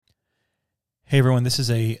Hey everyone, this is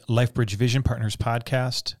a LifeBridge Vision Partners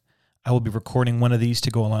podcast. I will be recording one of these to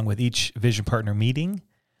go along with each Vision Partner meeting,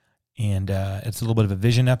 and it's a little bit of a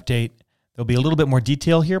vision update. There'll be a little bit more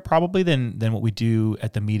detail here probably than what we do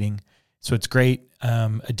at the meeting, so it's great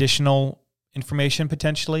additional information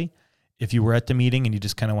potentially. If you were at the meeting and you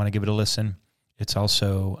just kind of want to give it a listen, it's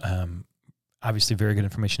also obviously very good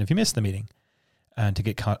information if you missed the meeting to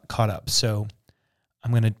get caught up. So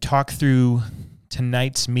I'm going to talk through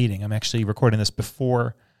tonight's meeting. I'm actually recording this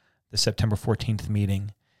before the September 14th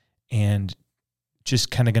meeting and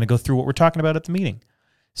just kind of going to go through what we're talking about at the meeting.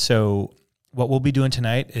 So what we'll be doing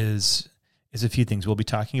tonight is a few things. We'll be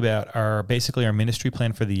talking about our ministry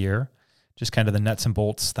plan for the year, just kind of the nuts and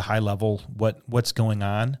bolts, the high level, what's going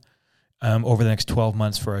on over the next 12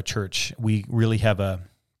 months for our church. We really have a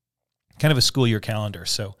kind of a school year calendar.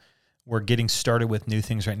 So we're getting started with new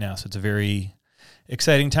things right now. So it's a very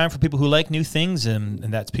exciting time for people who like new things, and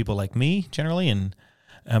that's people like me generally. And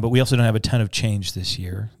but we also don't have a ton of change this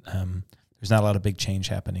year. There's not a lot of big change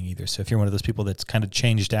happening either. So if you're one of those people that's kind of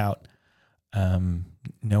changed out,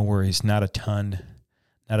 no worries, not a ton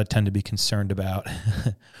to be concerned about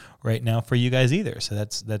right now for you guys either. So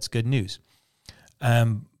that's good news.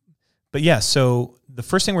 But yeah, so the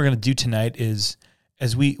first thing we're going to do tonight is,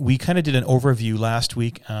 as we kind of did an overview last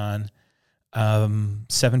week on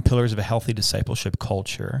 7 pillars of a healthy discipleship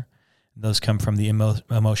culture. Those come from the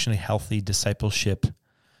Emotionally Healthy Discipleship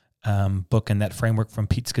book and that framework from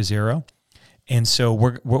Pete Scazzero. And so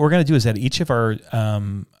what we're going to do is at each of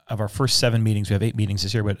our first 7 meetings, we have 8 meetings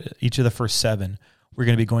this year, but each of the first 7, we're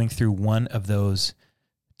going to be going through one of those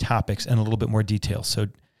topics in a little bit more detail.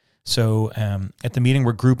 So at the meeting,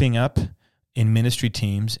 we're grouping up in ministry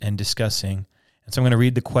teams and discussing. And so I'm going to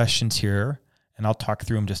read the questions here, and I'll talk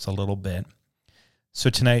through them just a little bit. So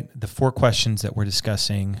tonight, the 4 questions that we're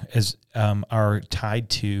discussing are tied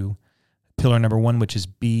to pillar number 1, which is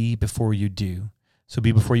be before you do. So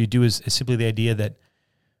be before you do is simply the idea that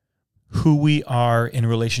who we are in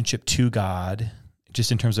relationship to God,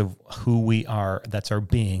 just in terms of who we are, that's our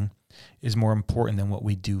being, is more important than what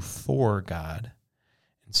we do for God.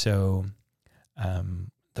 And so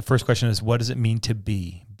the first question is, what does it mean to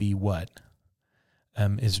be? Be what?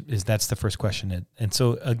 That's the first question. And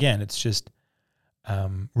so again, it's just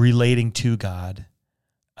relating to God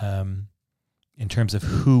in terms of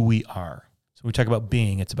who we are. So when we talk about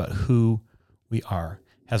being, it's about who we are.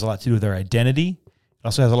 It has a lot to do with our identity. It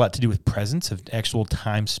also has a lot to do with presence, of actual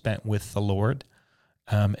time spent with the Lord,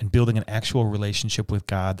 and building an actual relationship with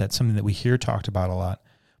God. That's something that we hear talked about a lot,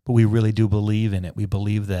 but we really do believe in it. We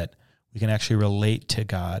believe that we can actually relate to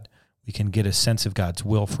God. We can get a sense of God's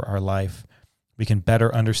will for our life. We can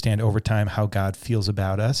better understand over time how God feels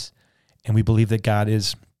about us. And we believe that God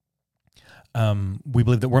is, we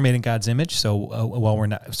believe that we're made in God's image. So while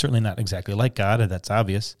we're certainly not exactly like God, and that's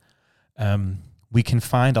obvious, we can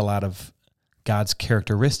find a lot of God's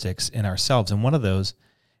characteristics in ourselves. And one of those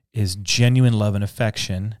is genuine love and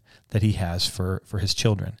affection that he has for his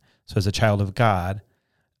children. So as a child of God,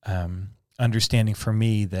 understanding for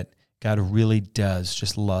me that God really does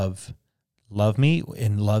just love me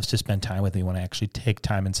and loves to spend time with me when I actually take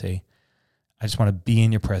time and say, I just want to be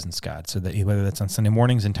in your presence, God. So that whether that's on Sunday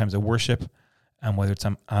mornings in times of worship, whether it's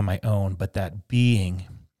on my own, but that being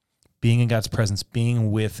in God's presence,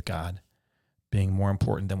 being with God, being more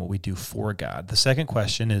important than what we do for God. The second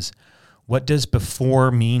question is, what does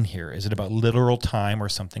before mean here? Is it about literal time or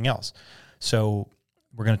something else? So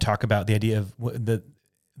we're going to talk about the idea of the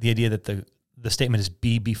idea that the statement is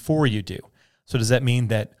be before you do. So does that mean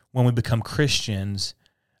that when we become Christians,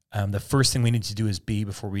 the first thing we need to do is be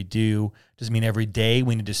before we do? Does it mean every day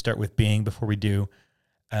we need to start with being before we do?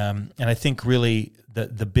 And I think really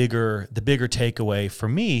the bigger takeaway for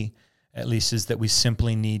me, at least, is that we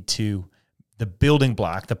simply need to, the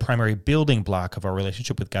primary building block of our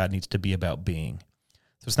relationship with God needs to be about being.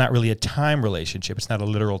 So it's not really a time relationship. It's not a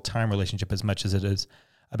literal time relationship as much as it is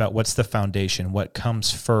about what's the foundation, what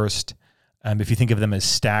comes first. If you think of them as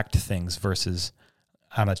stacked things versus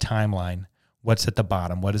on a timeline, what's at the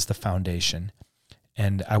bottom? What is the foundation?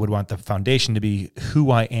 And I would want the foundation to be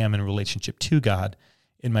who I am in relationship to God,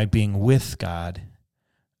 in my being with God.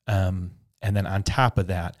 And then on top of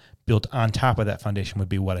that, built on top of that foundation would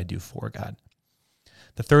be what I do for God.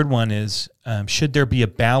 The third one is, should there be a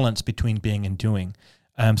balance between being and doing?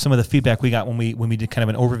 Some of the feedback we got when we did kind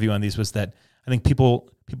of an overview on these was that I think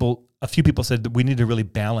a few people said that we need to really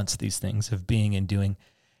balance these things of being and doing.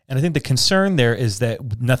 And I think the concern there is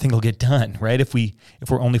that nothing will get done, right? If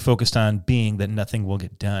we're only focused on being, then nothing will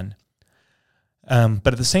get done. But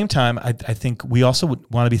at the same time, I think we also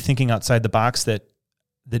would want to be thinking outside the box that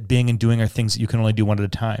being and doing are things that you can only do one at a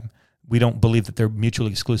time. we don't believe that they're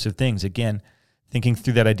mutually exclusive things. Again, thinking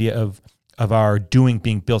through that idea of our doing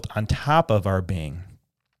being built on top of our being.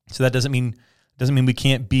 So that doesn't mean we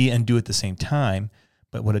can't be and do at the same time,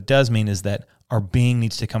 but what it does mean is that our being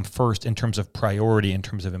needs to come first in terms of priority, in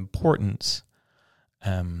terms of importance,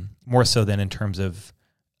 more so than in terms of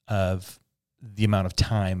the amount of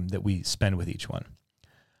time that we spend with each one.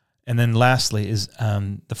 And then lastly is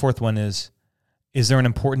the fourth one is there an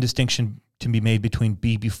important distinction to be made between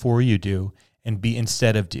be before you do and be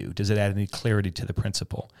instead of do? Does it add any clarity to the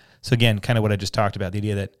principle? So again, kind of what I just talked about, the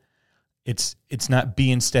idea that it's not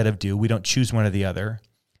be instead of do. We don't choose one or the other.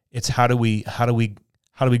 It's how do we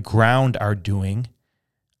ground our doing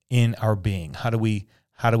in our being? How do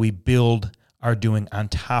we build our doing on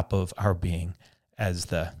top of our being as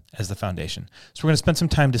the foundation? So we're going to spend some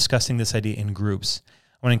time discussing this idea in groups.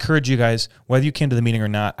 I want to encourage you guys, whether you came to the meeting or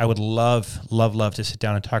not, I would love to sit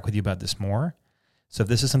down and talk with you about this more. So if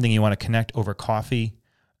this is something you want to connect over coffee,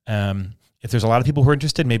 if there's a lot of people who are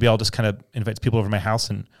interested, maybe I'll just kind of invite people over to my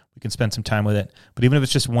house and we can spend some time with it. But even if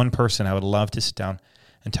it's just one person, I would love to sit down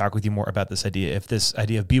and talk with you more about this idea. If this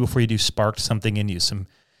idea of be before you do sparked something in you, some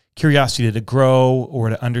curiosity to grow or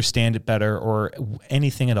to understand it better or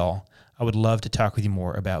anything at all, I would love to talk with you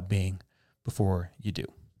more about being before you do.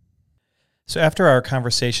 So after our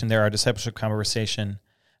conversation there, our discipleship conversation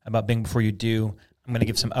about being before you do, I'm going to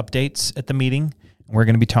give some updates at the meeting. We're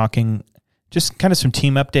going to be talking just kind of some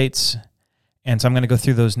team updates. And so I'm going to go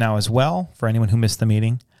through those now as well for anyone who missed the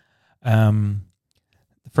meeting. The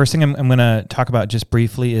first thing I'm going to talk about just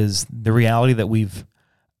briefly is the reality that we've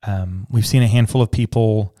seen a handful of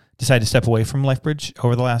people decide to step away from LifeBridge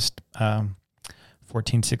over the last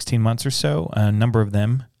 14, 16 months or so, a number of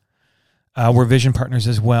them. We're vision partners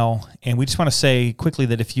as well. And we just want to say quickly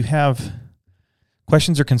that if you have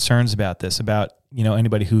questions or concerns about this, about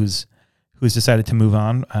anybody who's decided to move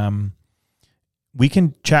on, we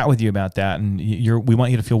can chat with you about that. And we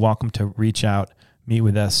want you to feel welcome to reach out, meet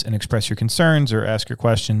with us, and express your concerns or ask your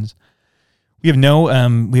questions. We have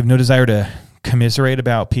no desire to commiserate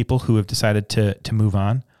about people who have decided to move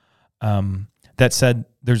on. That said,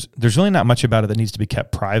 there's really not much about it that needs to be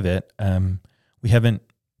kept private. We haven't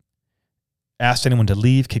asked anyone to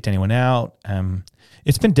leave, kicked anyone out.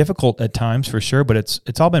 It's been difficult at times for sure, but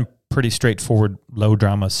it's all been pretty straightforward, low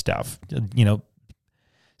drama stuff.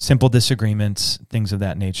 Simple disagreements, things of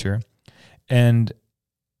that nature. And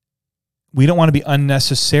we don't want to be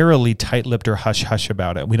unnecessarily tight-lipped or hush-hush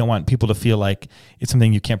about it. We don't want people to feel like it's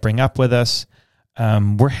something you can't bring up with us.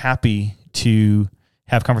 We're happy to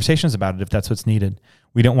have conversations about it if that's what's needed.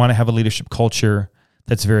 We don't want to have a leadership culture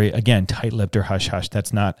that's very, again, tight-lipped or hush-hush.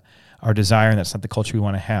 That's not our desire, and that's not the culture we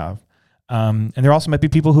want to have. And there also might be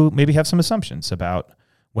people who maybe have some assumptions about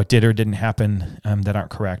what did or didn't happen that aren't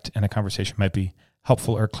correct, and a conversation might be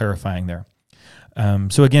helpful or clarifying there.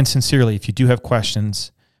 So again, sincerely, if you do have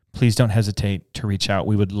questions, please don't hesitate to reach out.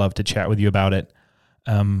 We would love to chat with you about it.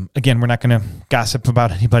 Again, we're not going to gossip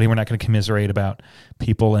about anybody. We're not going to commiserate about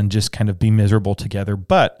people and just kind of be miserable together.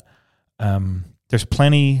 But there's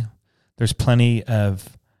plenty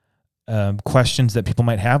of questions that people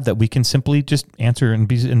might have that we can simply just answer and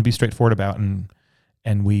be straightforward about.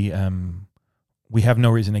 And we have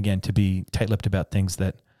no reason, again, to be tight-lipped about things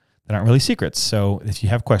that aren't really secrets. So if you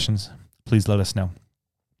have questions, please let us know.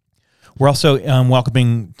 We're also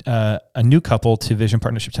welcoming a new couple to Vision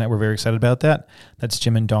Partnership tonight. We're very excited about that. That's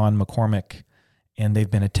Jim and Dawn McCormick, and they've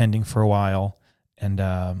been attending for a while, and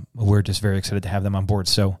we're just very excited to have them on board.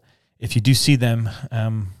 So if you do see them,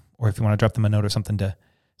 or if you want to drop them a note or something to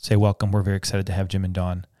say welcome, we're very excited to have Jim and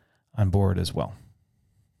Dawn on board as well.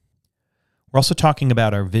 We're also talking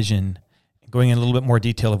about our vision, going in a little bit more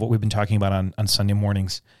detail of what we've been talking about on Sunday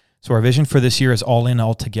mornings. So our vision for this year is all in,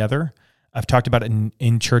 all together. I've talked about it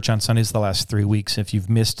in church on Sundays the last 3 weeks. If you've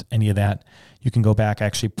missed any of that, you can go back. I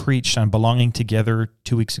actually preached on belonging together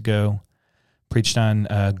 2 weeks ago, preached on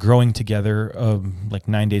growing together like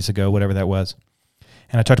 9 days ago, whatever that was.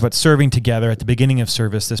 And I talked about serving together at the beginning of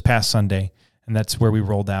service this past Sunday, and that's where we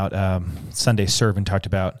rolled out Sunday Serve and talked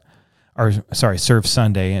about Serve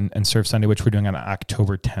Sunday and Serve Sunday, which we're doing on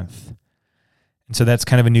October 10th. And so that's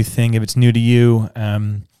kind of a new thing. If it's new to you,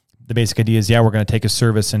 the basic idea is, we're going to take a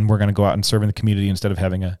service and we're going to go out and serve in the community instead of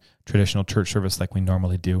having a traditional church service like we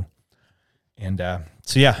normally do. And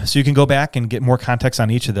so you can go back and get more context on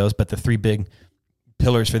each of those, but the three big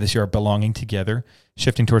pillars for this year are belonging together,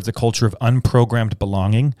 shifting towards the culture of unprogrammed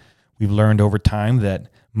belonging. We've learned over time that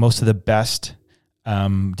most of the best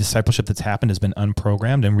discipleship that's happened has been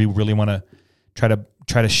unprogrammed, and we really want to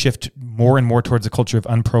try to shift more and more towards the culture of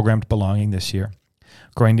unprogrammed belonging this year.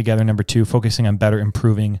 Growing together, number 2, focusing on better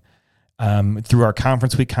improving through our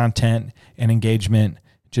conference week content and engagement,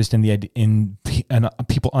 just in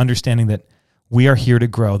people understanding that we are here to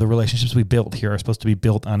grow. The relationships we built here are supposed to be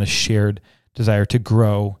built on a shared desire to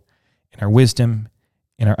grow in our wisdom,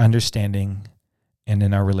 in our understanding, and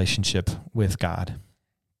in our relationship with God.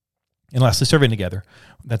 And lastly, serving together.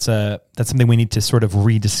 That's something we need to sort of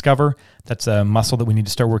rediscover. That's a muscle that we need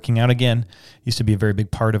to start working out again. It used to be a very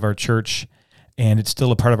big part of our church, and it's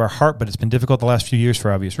still a part of our heart, but it's been difficult the last few years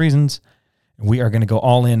for obvious reasons. We are going to go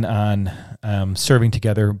all in on serving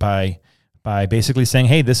together by basically saying,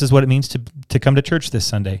 hey, this is what it means to come to church this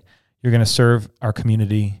Sunday. You're going to serve our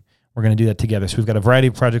community. We're going to do that together. So we've got a variety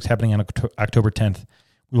of projects happening on October 10th.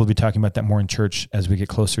 We will be talking about that more in church as we get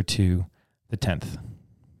closer to the 10th.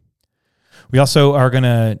 We also are going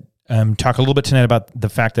to talk a little bit tonight about the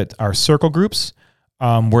fact that our circle groups,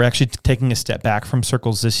 we're actually taking a step back from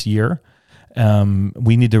circles this year.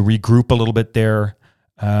 We need to regroup a little bit there.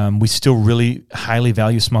 We still really highly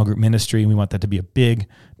value small group ministry, and we want that to be a big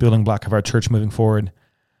building block of our church moving forward.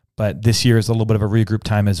 But this year is a little bit of a regroup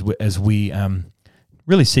time as we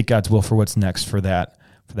really seek God's will for what's next for that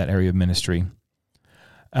area of ministry.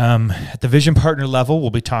 At the vision partner level, we'll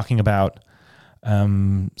be talking about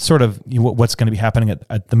sort of what's going to be happening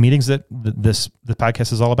at the meetings that the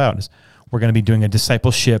podcast is all about. Is we're going to be doing a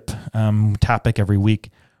discipleship topic every week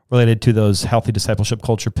related to those healthy discipleship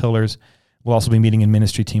culture pillars. We'll also be meeting in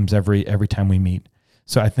ministry teams every time we meet.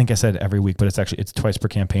 So I think I said every week, but it's twice per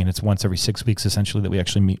campaign. It's once every 6 weeks essentially that we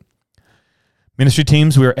actually meet. Ministry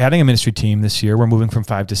teams, we're adding a ministry team this year. We're moving from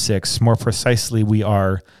 5 to 6. More precisely, we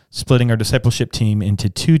are splitting our discipleship team into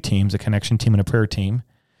 2 teams, a connection team and a prayer team.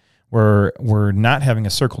 We're not having a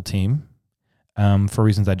circle team for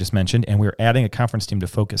reasons I just mentioned, and we're adding a conference team to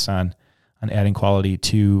focus on adding quality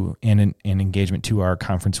to and engagement to our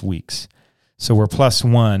conference weeks. So we're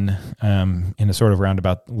 +1 in a sort of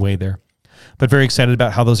roundabout way there. But very excited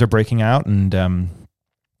about how those are breaking out. And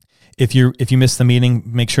if you missed the meeting,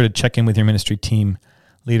 make sure to check in with your ministry team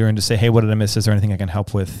leader and to say, hey, what did I miss? Is there anything I can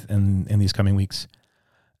help with in these coming weeks?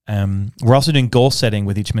 We're also doing goal setting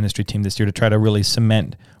with each ministry team this year to try to really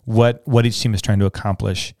cement what each team is trying to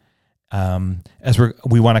accomplish. As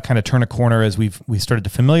we want to kind of turn a corner as we started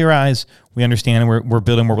to familiarize, we understand, and we're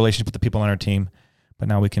building more relationship with the people on our team. But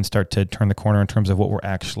now we can start to turn the corner in terms of what we're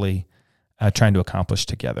actually trying to accomplish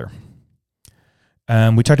together.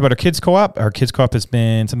 We talked about our kids co-op. Our kids co-op has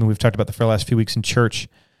been something we've talked about for the last few weeks in church.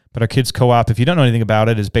 But our kids co-op, if you don't know anything about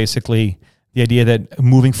it, is basically the idea that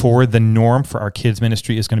moving forward, the norm for our kids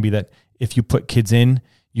ministry is going to be that if you put kids in,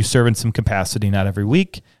 you serve in some capacity, not every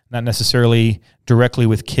week, not necessarily directly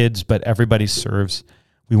with kids, but everybody serves.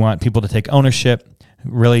 We want people to take ownership,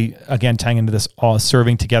 really, again, tying into this all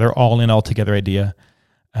serving together, all in, all together idea.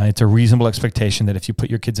 It's a reasonable expectation that if you put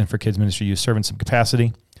your kids in for kids ministry, you serve in some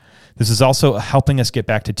capacity. This is also helping us get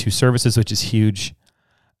back to 2 services, which is huge.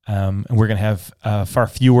 And we're going to have far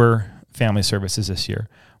fewer family services this year.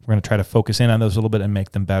 We're going to try to focus in on those a little bit and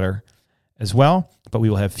make them better as well, but we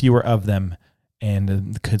will have fewer of them,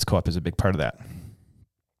 and the kids co-op is a big part of that.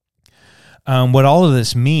 What all of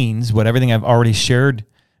this means, what everything I've already shared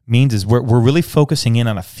means, is we're really focusing in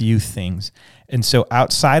on a few things. And so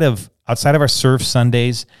outside of our Serve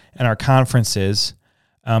Sundays and our conferences,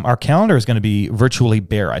 our calendar is going to be virtually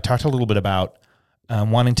bare. I talked a little bit about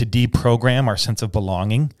wanting to deprogram our sense of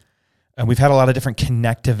belonging. We've had a lot of different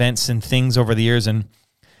connect events and things over the years, and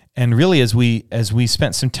really as we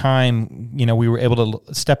spent some time, we were able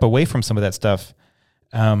to step away from some of that stuff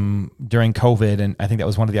during COVID, and I think that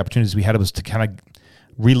was one of the opportunities we had, was to kind of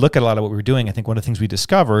relook at a lot of what we were doing. I think one of the things we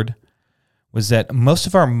discovered was that most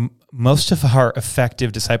of our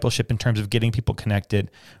effective discipleship in terms of getting people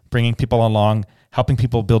connected, bringing people along, helping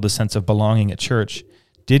people build a sense of belonging at church,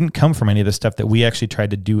 didn't come from any of the stuff that we actually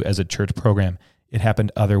tried to do as a church program. It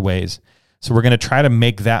happened other ways. So we're going to try to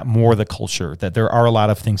make that more the culture, that there are a lot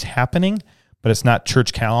of things happening, but it's not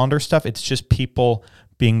church calendar stuff. It's just people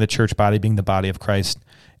being the church body, being the body of Christ,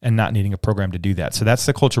 and not needing a program to do that. So that's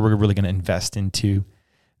the culture we're really going to invest into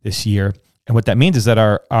this year. And what that means is that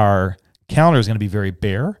our calendar is going to be very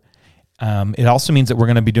bare. It also means that we're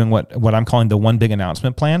going to be doing what I'm calling the one big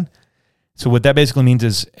announcement plan. So what that basically means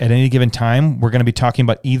is at any given time, we're going to be talking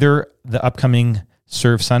about either the upcoming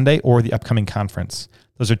Serve Sunday or the upcoming conference.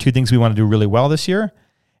 Those are 2 things we want to do really well this year.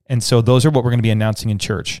 And so those are what we're going to be announcing in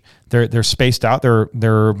church. They're spaced out.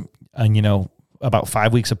 They're about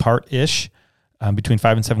 5 weeks apart-ish, between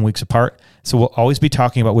 5 and 7 weeks apart. So we'll always be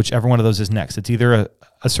talking about whichever one of those is next. It's either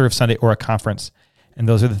a Serve Sunday or a conference. And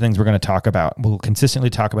those are the things we're going to talk about. We'll consistently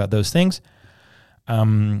talk about those things.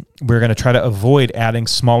 We're going to try to avoid adding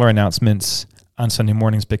smaller announcements on Sunday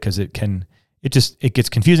mornings because it can it gets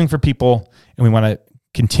confusing for people, and we want to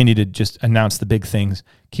continue to just announce the big things,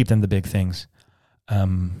 keep them the big things.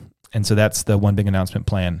 And so that's the one big announcement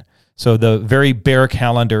plan. So the very bare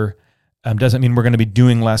calendar doesn't mean we're going to be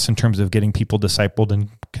doing less in terms of getting people discipled and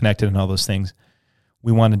connected and all those things.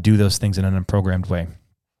 We want to do those things in an unprogrammed way.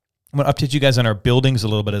 I'm going to update you guys on our buildings a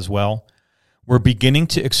little bit as well. We're beginning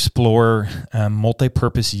to explore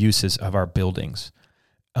multi-purpose uses of our buildings.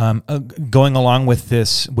 Going along with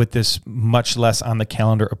this much less on the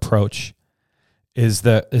calendar approach is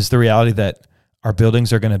the reality that our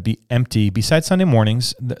buildings are going to be empty. Besides Sunday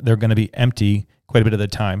mornings, they're going to be empty quite a bit of the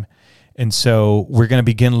time. And so we're going to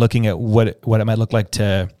begin looking at what it might look like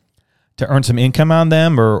to earn some income on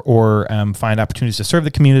them or find opportunities to serve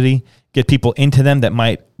the community, get people into them that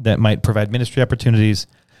might provide ministry opportunities.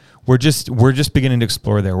 We're just beginning to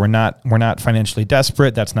explore there. We're not financially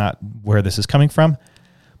desperate. That's not where this is coming from.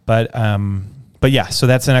 But yeah, so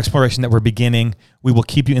that's an exploration that we're beginning. We will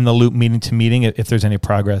keep you in the loop meeting to meeting if there's any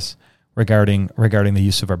progress regarding the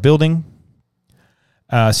use of our building.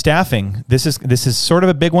 Staffing. This is sort of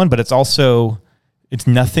a big one, but it's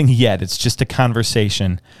nothing yet. It's just a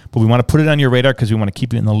conversation, but we want to put it on your radar because we want to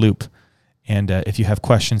keep you in the loop. And if you have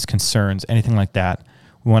questions, concerns, anything like that,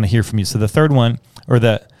 we want to hear from you. So the third one, or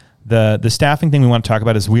the staffing thing we want to talk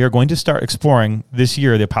about, is we are going to start exploring this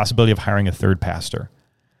year the possibility of hiring a third pastor.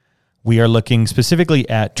 We are looking specifically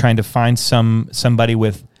at trying to find somebody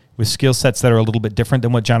with skill sets that are a little bit different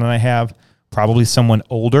than what John and I have. Probably someone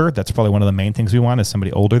older. That's probably one of the main things we want, is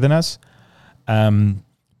somebody older than us.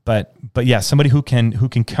 But yeah, somebody who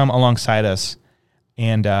can come alongside us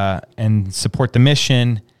and support the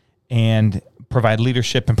mission and provide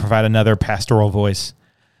leadership and provide another pastoral voice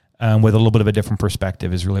with a little bit of a different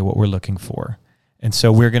perspective is really what we're looking for. And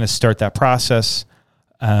so we're going to start that process.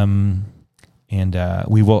 And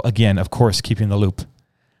we will, again, of course, keep you in the loop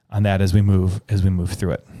on that as we move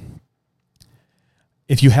through it.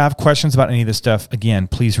 If you have questions about any of this stuff, again,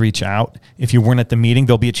 please reach out. If you weren't at the meeting,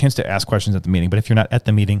 there'll be a chance to ask questions at the meeting. But if you're not at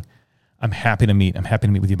the meeting, I'm happy to meet. I'm happy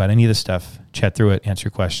to meet with you about any of this stuff, chat through it, answer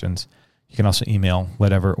your questions. You can also email,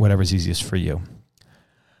 whatever's easiest for you.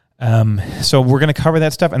 So we're going to cover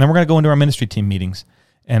that stuff, and then we're going to go into our ministry team meetings.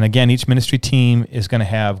 And again, each ministry team is going to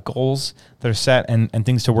have goals that are set and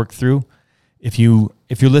things to work through. If you're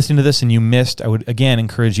listening to this and you missed, I would again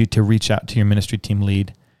encourage you to reach out to your ministry team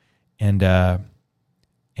lead,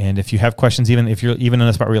 and if you have questions, even if you're in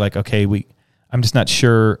a spot where you're like, okay, I'm just not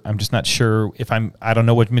sure if I don't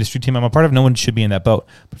know what ministry team I'm a part of. No one should be in that boat.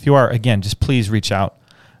 But if you are, again, just please reach out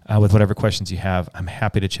with whatever questions you have. I'm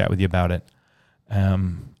happy to chat with you about it.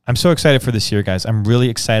 I'm so excited for this year, guys. I'm really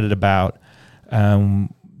excited about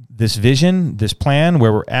this vision, this plan,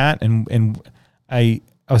 where we're at, and I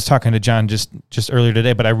was talking to John just earlier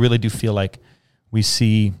today, but I really do feel like we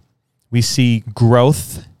see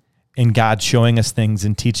growth in God showing us things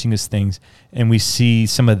and teaching us things, and we see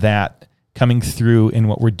some of that coming through in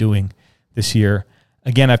what we're doing this year.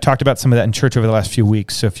 Again, I've talked about some of that in church over the last few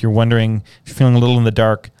weeks, so if you're wondering, if you're feeling a little in the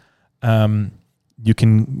dark, you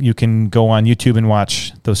can go on YouTube and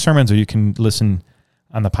watch those sermons, or you can listen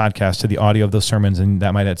on the podcast to the audio of those sermons, and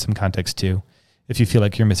that might add some context too, if you feel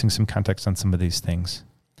like you're missing some context on some of these things.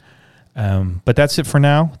 But that's it for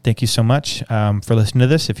now. Thank you so much for listening to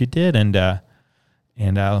this, if you did, and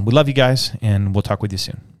we love you guys, and we'll talk with you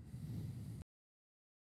soon.